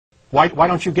Why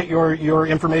don't you get your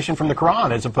information from the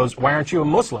Quran as opposed? Why aren't you a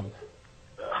Muslim?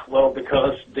 Well,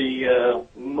 because the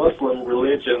Muslim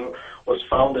religion was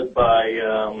founded by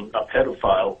a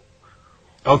pedophile.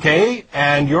 Okay,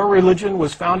 and your religion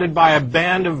was founded by a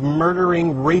band of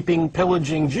murdering, raping,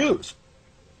 pillaging Jews.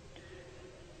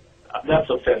 That's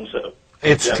offensive.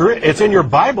 It's true. It's in your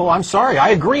Bible. I'm sorry. I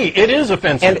agree. It is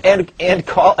offensive. And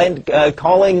calling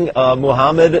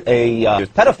Muhammad a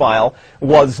pedophile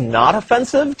was not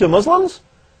offensive to Muslims?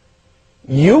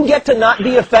 You get to not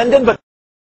be offended, but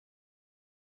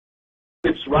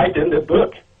It's right in the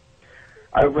book.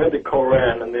 I read the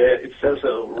Quran, and it says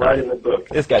right in the book.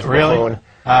 this guy's a really? buffoon.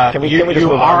 Can we just You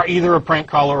move are on? either a prank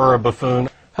caller or a buffoon.